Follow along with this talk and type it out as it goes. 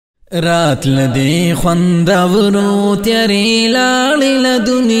راتل دی خواندورو تیری لاړې له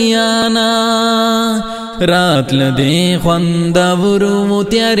دنیا نا راتل دی خواندورو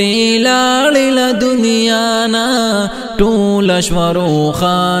تیری لاړې له دنیا نا ټول شورو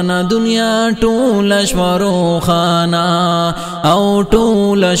خانه دنیا ټول شورو خانه او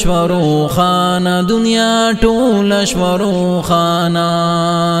ټول شورو خانه دنیا ټول شورو خانه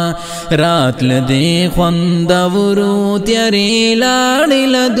راتل دی خواندورو تیری لاړې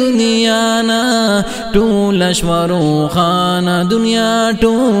له دنیا نا ټول شورو خانه دنیا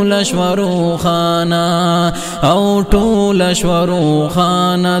ټول شورو خانه او ټول شورو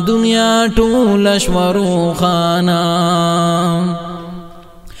خانه دنیا ټول شورو خانه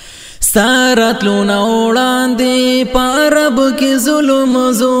سارت لونا وړاندې پارب کې ظلم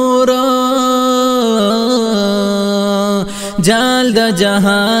زورا جال د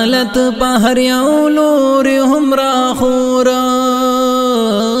جهالت په هر یو لور هم را خورا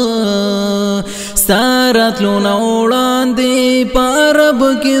سارت لونا وړاندې پارب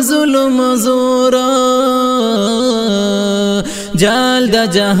کې ظلم زورا جال د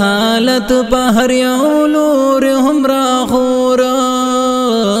جهالت په هر یو لور هم را خورا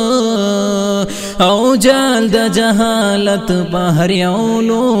او جال د جهالت په هر یو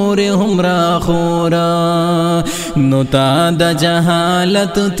لور هم را خورا نو تا د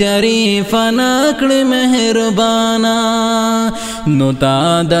جهالت تیاری فنا کړې مهربانا نو تا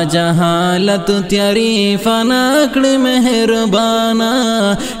د جهالت تیاری فنا کړې مهربانا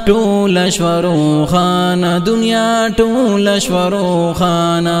ټول شورو خانه دنیا ټول شورو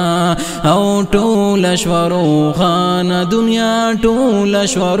خانه او ټول شورو خانه دنیا ټول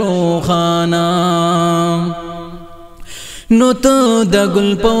شورو خانه نو ته د ګل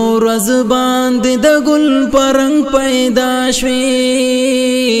په ورځ باندې د ګل په رنګ پیدا شوې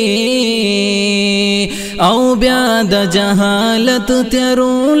او بیا د جهالت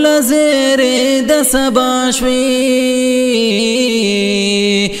تیرو لزیرې د سبا شوې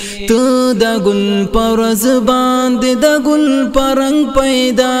ته د ګل په ورځ باندې د ګل په رنګ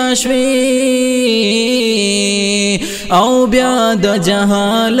پیدا شوې او بیا د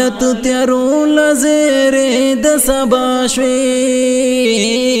جهالت تیرو لزیرې د سبا شوې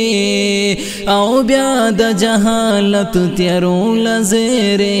او بیا د جهالت تیرو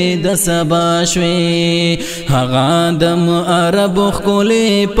لزیرې د سبا شوې هغه د عرب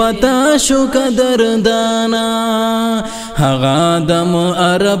خولې پتا شو قدردانا هغه د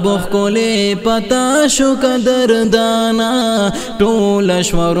عرب خولې پتا شو قدردانا ټول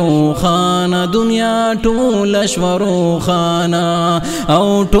شورو خانه دنیا ټول شورو خانه او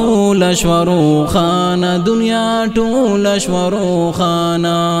ټول شورو خانه دنیا ټول شورو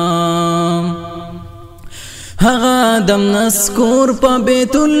خانه هغه دم نسکور په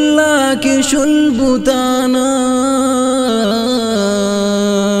بیت الله کې شل بوتانا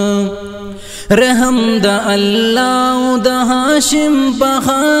رحم د الله او د هاشم په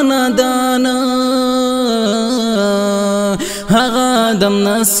خاندان هغه دم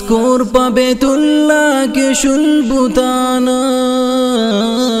نسکور په بیت الله کې شل بوتانا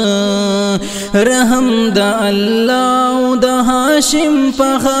رحم د الله او د هاشم په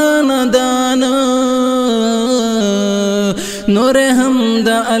خاندان نو رحم د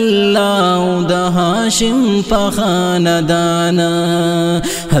الله او د هاشم په خاندان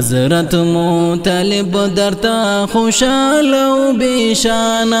حضرت مطلب درتا خوشاله او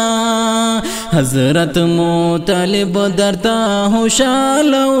بشانا حضرت مطلب درتا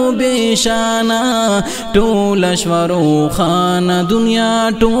خوشاله او بشانا ټول شورو خانه دنیا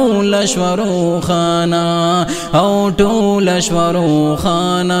ټول شورو خانه او ټول شورو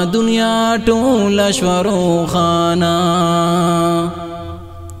خانه دنیا ټول شورو خانه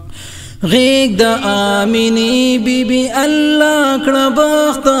غیگ دا آمینی بی بی اللہ کڑا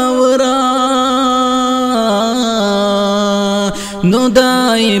بختورا نو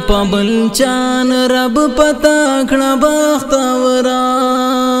دائی پا بلچان رب پتا کڑا بختورا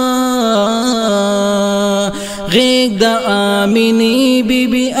غیگ دا آمینی بی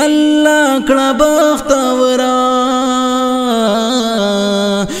بی اللہ کڑا بختورا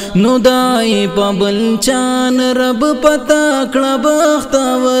نو دائی پا بلچان رب پتا کڑا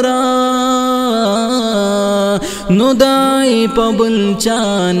بختورا نو دائی پا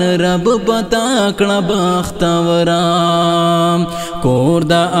بلچان رب پتا کڑا بختورا کور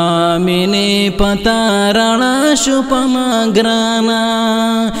دا آمینی پتا رانا شو پا مگرانا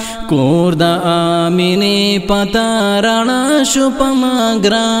کور دا آمینی پتا رانا شو پا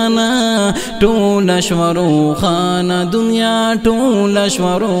مگرانا ټول شورو خانه دنیا ټول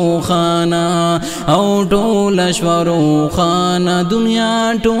شورو خانه او ټول شورو خانه دنیا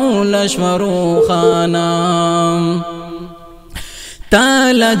ټول شورو خانه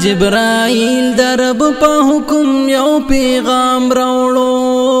تعالی جبرائیل درب پا حکم یو پیغام راوڑو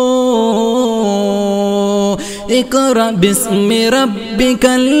اقرأ بسم ربک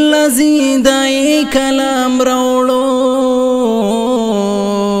الذی دائی کلام راوڑو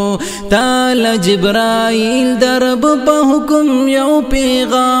تعالی جبرائیل درب پا حکم یو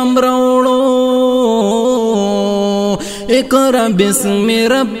پیغام راوڑو اقرأ بسم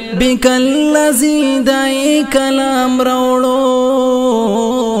ربک الذی دائی کلام راوڑو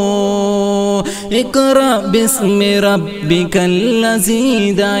اقرأ بسم ربک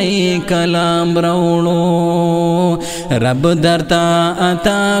الذی دائی کلام راوڑو رب درتا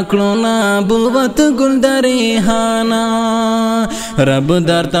عطا کړو نبوت گل د ریحانا رب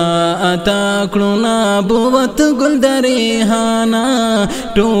درتا عطا کړو نبوت گل د ریحانا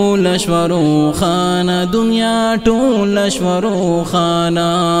ټول شورو خانه دنیا ټول شورو خانه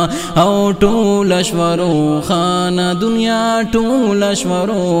او ټول شورو خانه دنیا ټول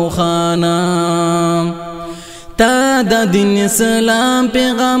شورو خانه تا دا دین اسلام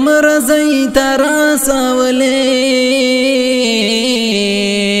پیغام رضی تراسولی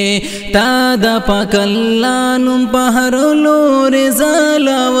تا دا پاک اللہ نم پہر لور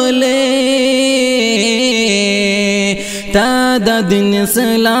زالاولی تا دا دین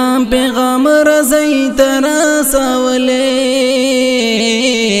اسلام پیغام رضی تراسولی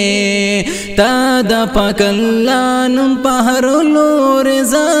تا دا پاک اللہ نم پہر لور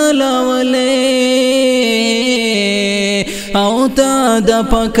زالاولی او تا دا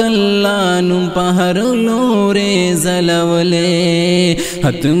پاک اللہ نم پہر لور زلولے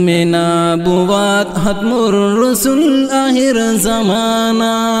ختم نبوات ختم الرسل آخر زمانہ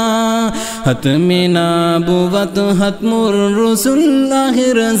ختم نبوات ختم الرسل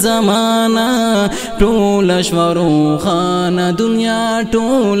آخر زمانہ ټول شورو خانہ دنیا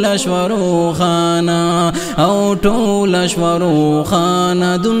ټول شورو خانہ او ټول شورو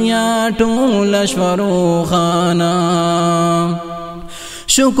خانہ دنیا ټول شورو خانہ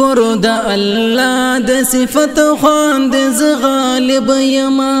شکر دا اللہ دا صفت خواند غالب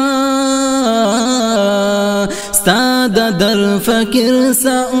یما ستا دا در فکر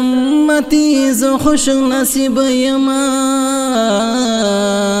سا امتی ز خوش نصیب یما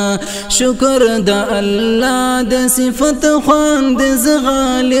شکر دا اللہ دا صفت خواند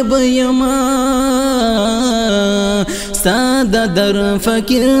غالب یما ستا دا در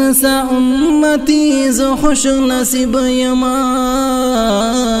فکر سا امتی ز خوش نصیب یما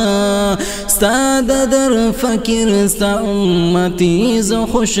ستا در فکر ستا امتی ز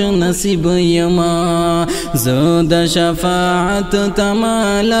خوش نصیب یما زد شفاعت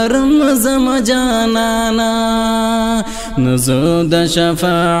تمال رمزم جانانا نزد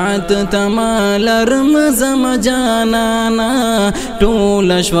شفاعت تمال رمزم جانانا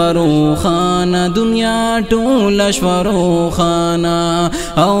ټول شورو خانہ دنیا ټول شورو خانہ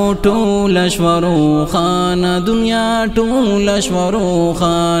او ټول شورو خانہ دنیا ټول شورو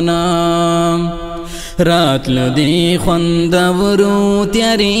خانہ راتل دی خواندورو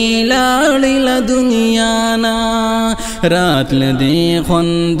تیاری لاړی له دنیا نا راتل دی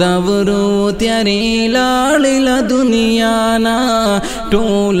خواندورو تیاری لاړی له دنیا نا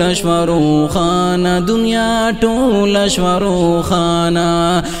ټول شورو خانہ دنیا ټول شورو خانہ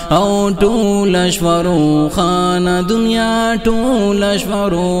او ټول شورو خانہ دنیا ټول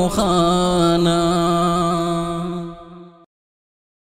شورو خانہ